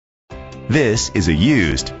This is a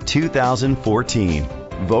used 2014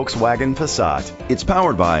 Volkswagen Passat. It's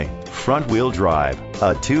powered by front-wheel drive,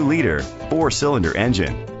 a 2-liter 4-cylinder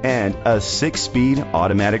engine, and a 6-speed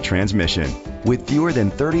automatic transmission. With fewer than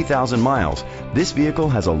 30,000 miles, this vehicle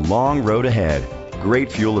has a long road ahead.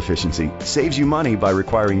 Great fuel efficiency saves you money by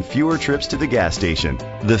requiring fewer trips to the gas station.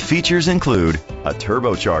 The features include a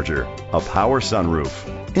turbocharger, a power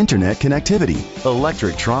sunroof, internet connectivity,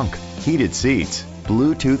 electric trunk, heated seats,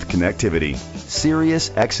 Bluetooth connectivity,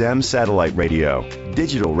 Sirius XM satellite radio,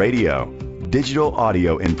 digital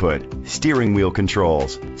audio input, steering wheel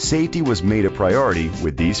controls. Safety was made a priority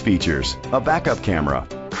with these features: a backup camera,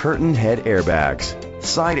 curtain head airbags,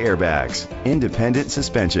 side airbags, independent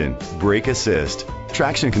suspension, brake assist,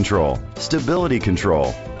 traction control, stability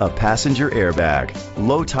control, a passenger airbag,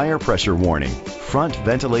 low tire pressure warning, front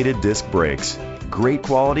ventilated disc brakes. Great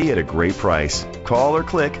quality at a great price. Call or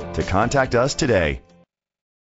click to contact us today.